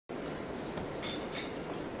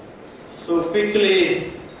So quickly,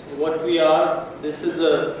 what we are, this is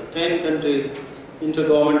a 10 countries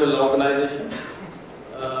intergovernmental organization,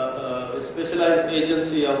 a specialized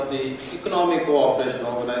agency of the Economic Cooperation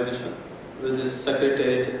Organization with its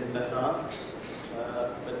secretariat in Tehran.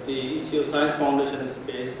 But the ECO Science Foundation is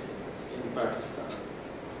based in Pakistan,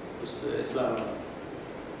 Islamabad.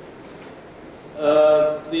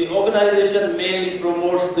 The organization mainly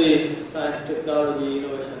promotes the science, technology,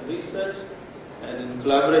 innovation, research, and in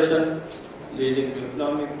collaboration, leading to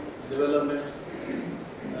economic development.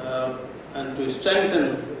 And to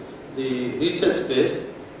strengthen the research base,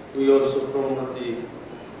 we also promote the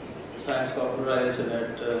science popularization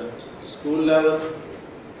at school level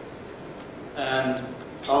and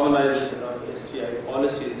harmonization of STI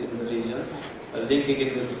policies in the region, linking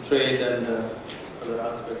it with trade and other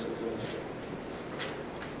aspects of the industry.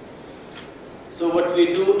 So what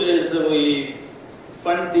we do is we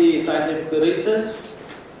fund the scientific research,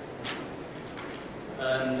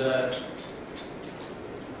 and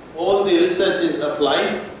all the research is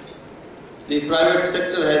applied. The private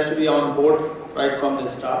sector has to be on board right from the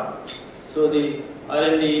start. So the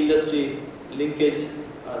R&D industry linkages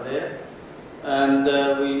are there, and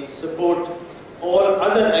we support all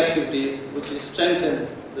other activities which strengthen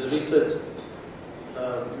the research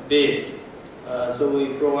base. So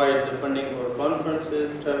we provide the funding for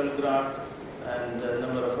conferences, travel grants, and a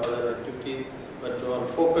number of other activities. But our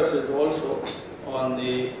focus is also on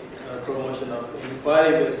the promotion of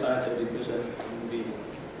inquiry-based science education in the region.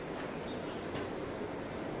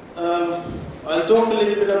 I'll talk a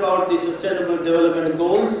little bit about the Sustainable Development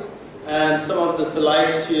Goals, and some of the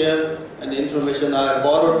slides here and information I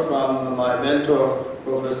borrowed from my mentor,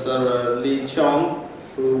 Professor Lee Chong,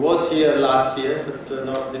 who was here last year, but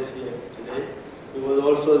not this year today. He was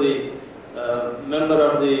also the member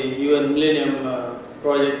of the UN Millennium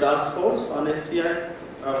Project Task Force on STI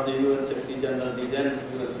of the UN Secretary General, the then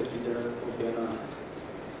UN Secretary General Kofi Annan.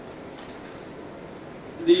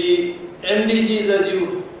 The MDGs, as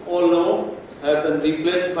you all know, have been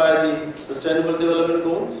replaced by the Sustainable Development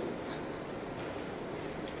Goals.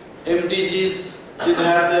 MDGs did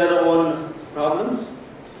have their own problems.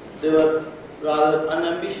 They were rather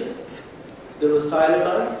unambitious. They were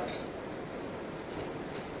siloed,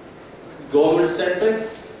 government-centered,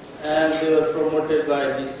 and they were promoted by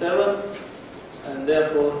G7, and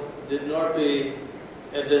therefore did not really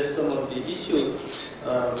address some of the issues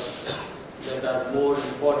that are more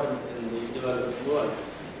important in the developing world.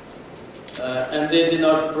 And they did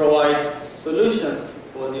not provide solutions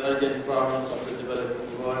for the urgent problems of the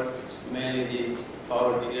developing world, mainly the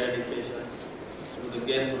poverty eradication through the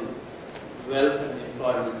gainful wealth and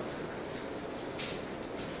employment.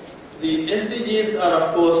 The SDGs are,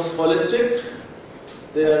 of course, holistic.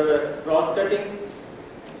 They are cross-cutting,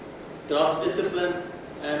 cross-discipline,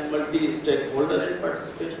 and multi-stakeholder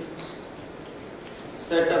participation.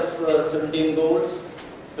 Set of 17 goals,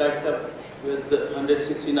 backed up with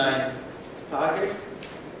 169 targets.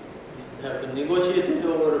 They have been negotiated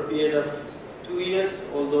over a period of 2 years,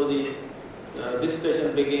 although the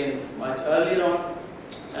discussion began much earlier on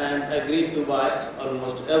and agreed to by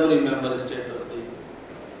almost every member state of the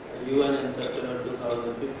UN in September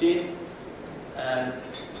 2015. And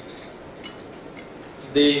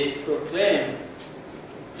they proclaim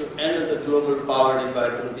to end the global poverty by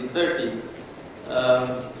 2030.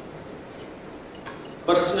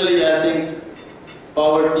 Personally, I think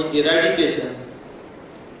poverty eradication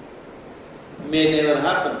may never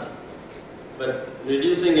happen, but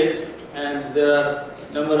reducing it, and there are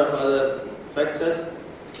a number of other factors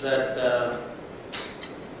that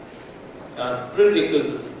are critical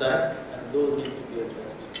to that, and those need to be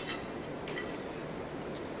addressed.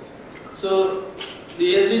 So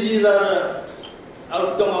the SDGs are an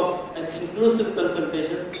outcome of an inclusive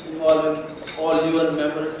consultation involving all UN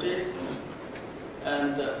member states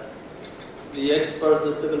and the experts,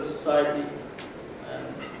 the civil society, and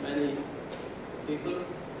many people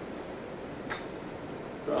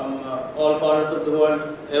from all parts of the world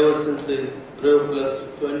ever since the Rio Plus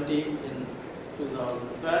 20 in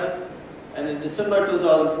 2012. And in December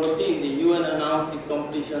 2014, the UN announced the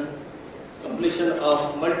completion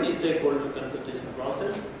of multi-stakeholder consultation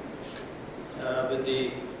process with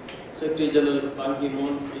the Secretary General Ban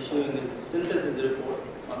Ki-moon issuing a synthesis report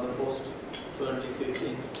on the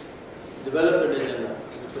post-2015 development agenda,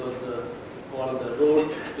 which was called the Road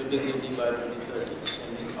to Dignity by 2030,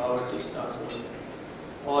 ending poverty, transforming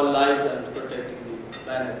all lives and protecting the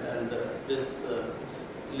planet. And this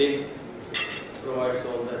link provides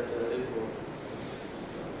all that report.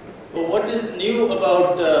 But what is new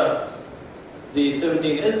about the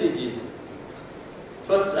 17 SDGs?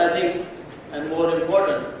 First, I think, and more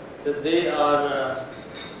important, that they are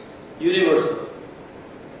universal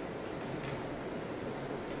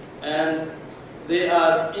and they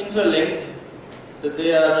are interlinked, that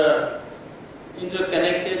they are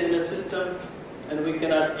interconnected in a system, and we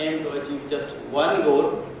cannot aim to achieve just one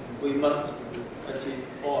goal, we must achieve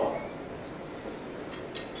all.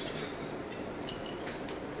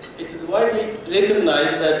 It is widely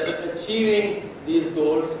recognized that achieving these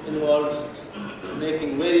goals involves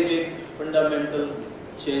making very big fundamental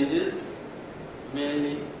changes,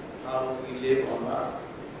 mainly how we live on Earth.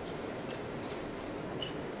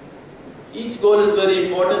 Each goal is very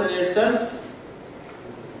important in itself,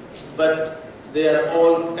 but they are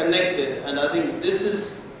all connected, and I think this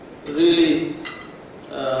is really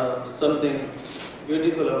something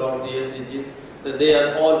beautiful about the SDGs, that they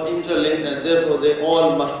are all interlinked and therefore they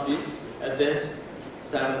all must be addressed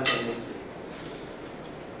simultaneously.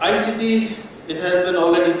 ICT, it has been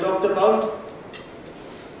already talked about,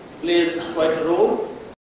 plays quite a role,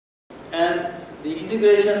 and the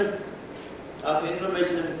integration of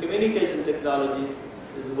information and communication technologies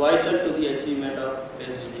is vital to the achievement of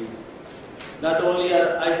SDGs. Not only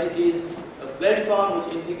are ICTs a platform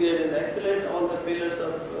which integrate and accelerate all the pillars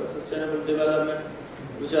of sustainable development,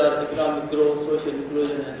 which are economic growth, social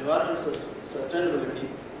inclusion, and environmental sustainability,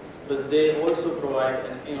 but they also provide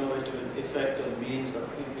an innovative and effective means of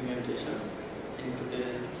implementation in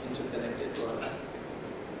today's interconnected world.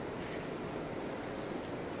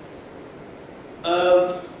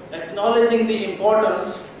 Acknowledging the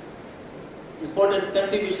important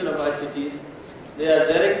contribution of ICTs, they are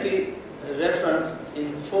directly referenced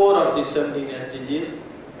in 4 of the 17 SDGs,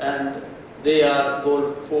 and they are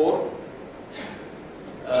Goal 4,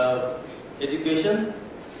 education,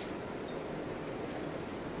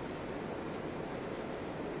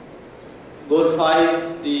 Goal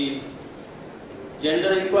 5, the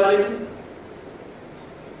gender equality,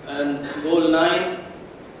 and Goal 9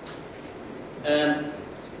 and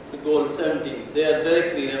Goal 17. They are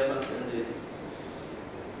directly referenced in this.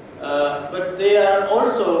 But they are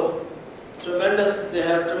also tremendous, they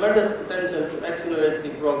have tremendous potential to accelerate the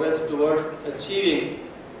progress towards achieving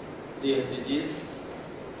the SDGs.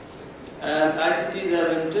 And ICTs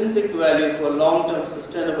have intrinsic value for long-term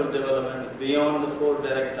sustainable development beyond the 4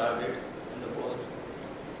 direct targets in the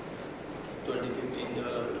post-2015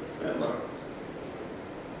 development framework.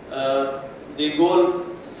 The Goal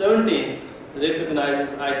 17 recognizes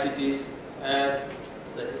ICTs as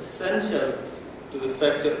the essential to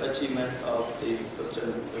effective achievement of the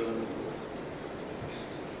sustainable development goals.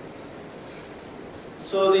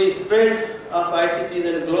 So the spread of ICTs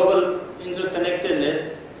and global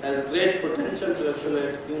interconnectedness has great potential to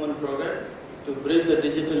accelerate human progress, to bridge the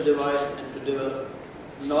digital divide, and to develop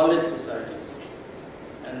knowledge societies.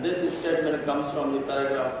 And this statement comes from the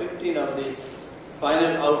paragraph 15 of the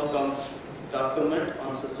final outcomes document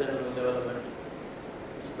on sustainable development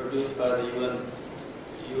produced by the UN's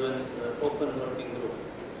Open Working Group.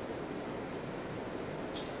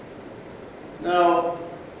 Now,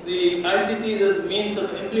 the ICT is a means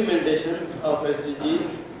of implementation of SDGs.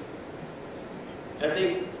 I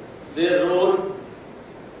think their role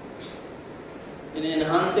in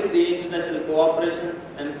enhancing the international cooperation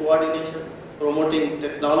and coordination, promoting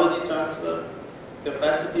technology transfer,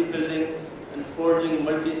 capacity building, and forging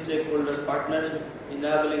multi-stakeholder partnership,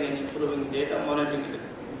 enabling and improving data monitoring and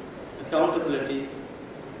accountability,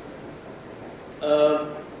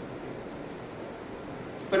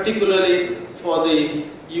 particularly for the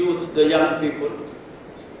youth, the young people.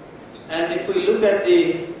 And if we look at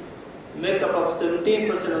the makeup of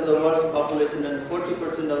 17% of the world's population and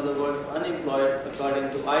 40% of the world's unemployed,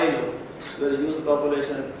 according to ILO, where youth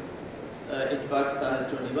population in Pakistan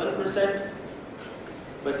is 21%.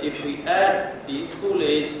 But if we add the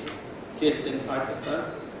school-age kids in Pakistan,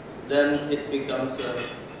 then it becomes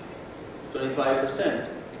 25%.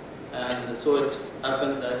 And so it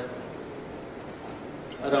happens that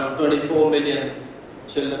around 24 million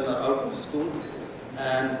children are out of school,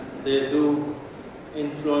 and they do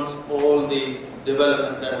influence all the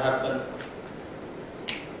development that happens.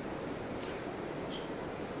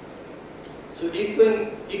 So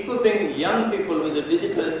equipping young people with the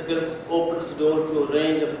digital skills opens the door to a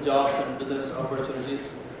range of jobs and business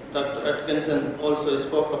opportunities. Dr. Atkinson also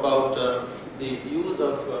spoke about the use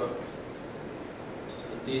of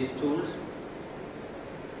these tools.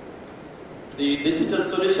 The digital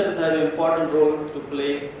solutions have an important role to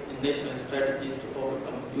play in national strategies to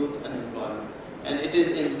overcome youth unemployment. And it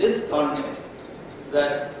is in this context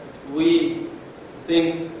that we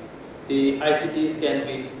think the ICTs can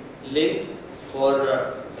be linked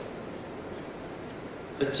for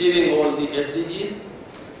achieving all the SDGs.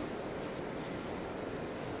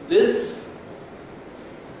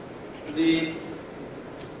 the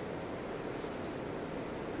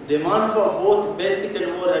demand for both basic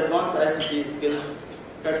and more advanced ICT skills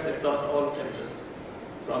cuts across all sectors,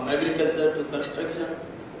 from agriculture to construction,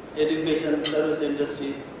 education, service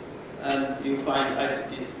industries, and you find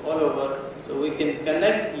ICTs all over. So we can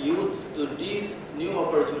connect youth to these new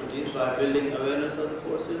opportunities by building awareness of the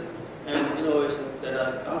forces and innovations that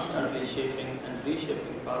are constantly shaping and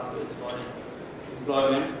reshaping pathways for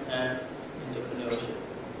employment and entrepreneurship.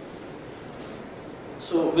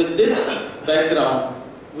 So with this background,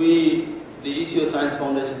 the ECO Science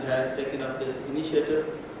Foundation has taken up this initiative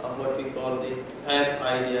of what we call the App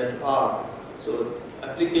Idea to Art. So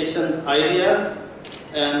application ideas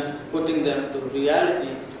and putting them to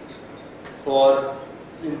reality for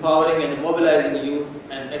empowering and mobilizing youth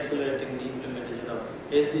and accelerating the implementation of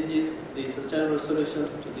SDGs, the sustainable solutions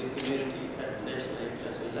to the community at national and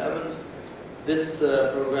international level. This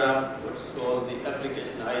program, what's called the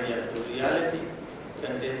Application Idea to Reality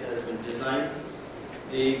contest, has been designed.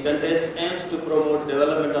 The contest aims to promote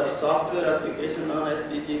development of software application on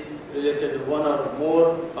SDGs related to one or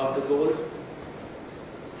more of the goals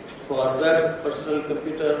for web, personal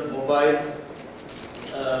computer, mobile,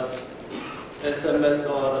 SMS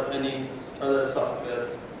or any other software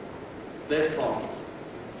platform.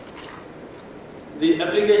 The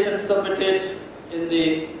application submitted in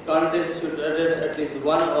the contest should address at least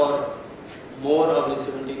one or more of the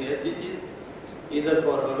 17 SDGs, either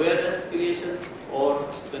for awareness creation or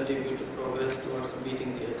contribute to progress towards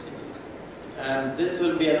meeting the SDGs. And this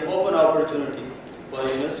will be an open opportunity for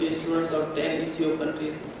university students of 10 ECO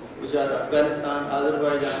countries, which are Afghanistan,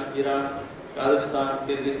 Azerbaijan, Iran, Kazakhstan,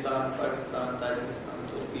 Kyrgyzstan, Pakistan, Tajikistan,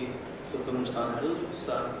 Turkey, Turkmenistan, and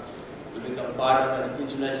Uzbekistan, will become part of an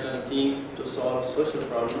international team to solve social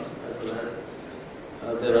problems, as well as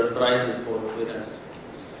there are prizes for winners.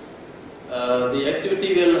 The activity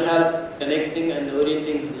will help connecting and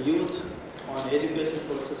orienting the youth on education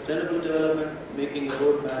for sustainable development, making a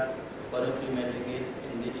roadmap for implementing it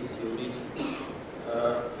in the ECO region.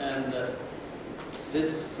 This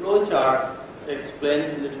flow chart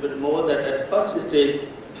explains a little bit more that at first stage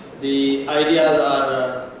the ideas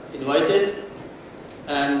are invited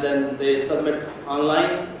and then they submit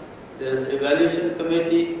online. There is an evaluation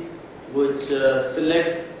committee which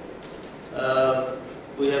selects.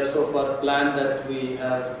 We have so far planned that we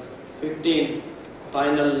have 15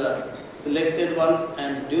 final selected ones,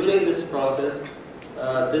 and during this process,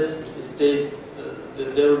 this stage,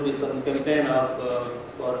 there will be some campaign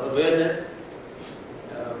for awareness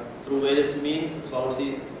through various means about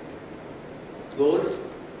the goals.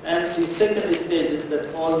 And the second stage is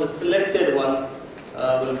that all the selected ones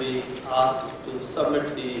will be asked to submit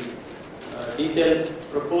the detailed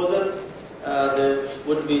proposals. There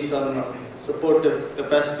would be some supportive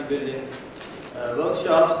capacity building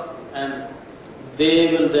workshops, and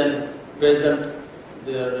they will then present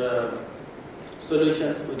their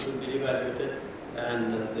solutions, which will be evaluated,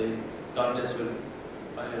 and the contest will be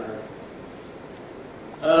finalized.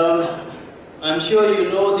 I'm sure you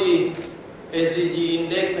know the SDG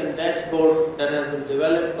index and dashboard that has been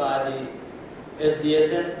developed by the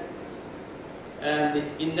SDSN, and the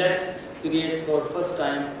index creates for first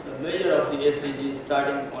time a measure of the SDG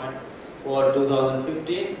starting point for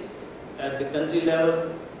 2015 at the country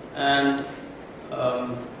level, and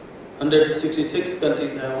 166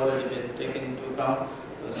 countries have already been taken into account.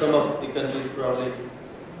 Some of the countries probably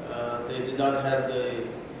they did not have the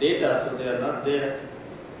data, so they are not there.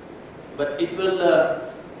 But it will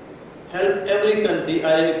help every country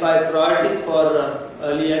identify priorities for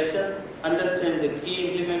early action, understand the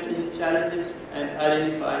key implementation challenges, and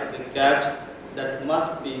identify the gaps that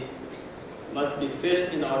must be filled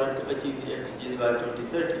in order to achieve the SDGs by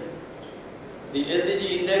 2030. The SDG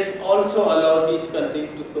index also allows each country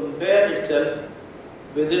to compare itself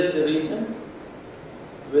within the region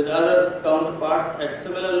with other counterparts at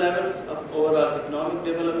similar levels of overall economic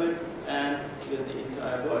development and with the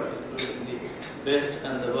entire world, including the best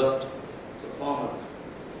and the worst performers.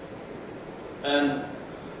 And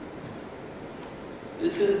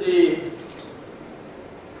this is the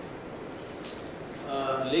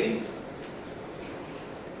link.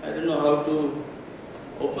 I don't know how to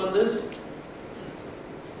open this.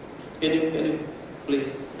 Can you please?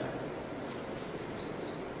 Yeah.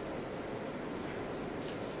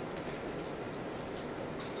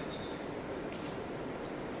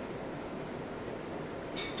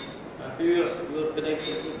 You are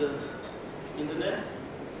connected with the internet.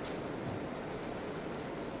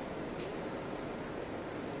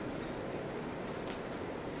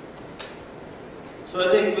 So I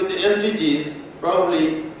think with the SDGs,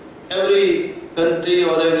 probably every country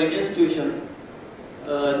or every institution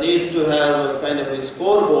needs to have a kind of a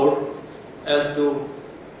scoreboard as to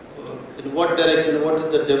in what direction, what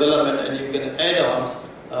is the development, and you can add on,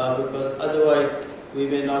 because otherwise we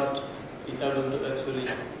may not be able to actually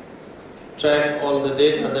track all the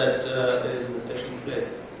data that is taking place.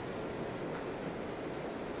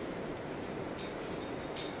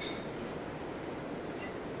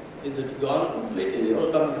 Is it gone completely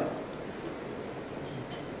or coming up?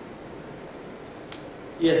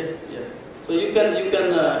 Yes, yes. So you can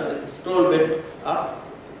scroll a bit up.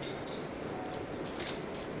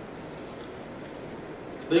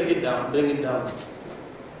 Bring it down, bring it down.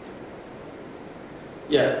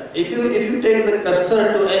 Yeah, if you take the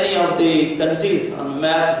cursor to any of the countries on the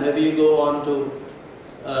map, maybe you go on to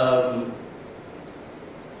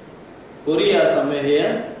Korea somewhere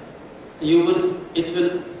here, it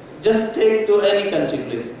will just take to any country,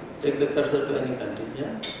 please. Take the cursor to any country.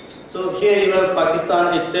 Yeah. So here you have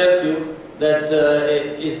Pakistan. It tells you that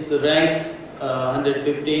it's ranked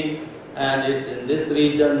 115, and it's in this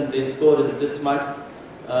region. The score is this much.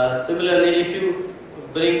 Similarly, if you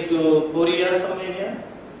bring to Korea somewhere here,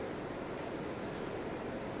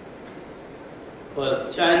 or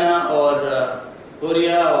China or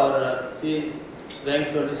Korea or see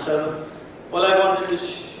rank 27. All I wanted to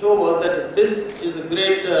show was that this is a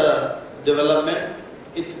great development.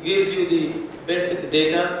 It gives you the basic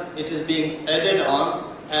data. It is being added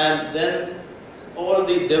on, and then all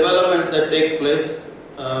the development that takes place,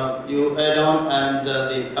 you add on, and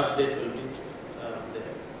the update will be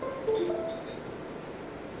there.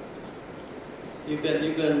 You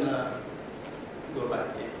can go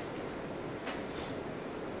back here.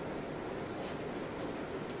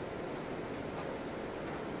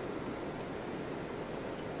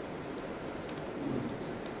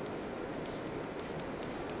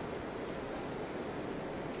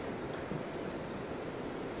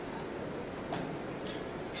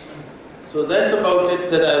 So that's about it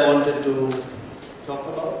that I wanted to talk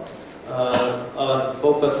about. Our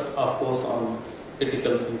focus, of course, on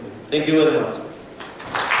critical thinking. Thank you very much.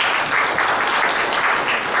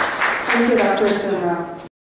 Thank you, Dr. Soomro.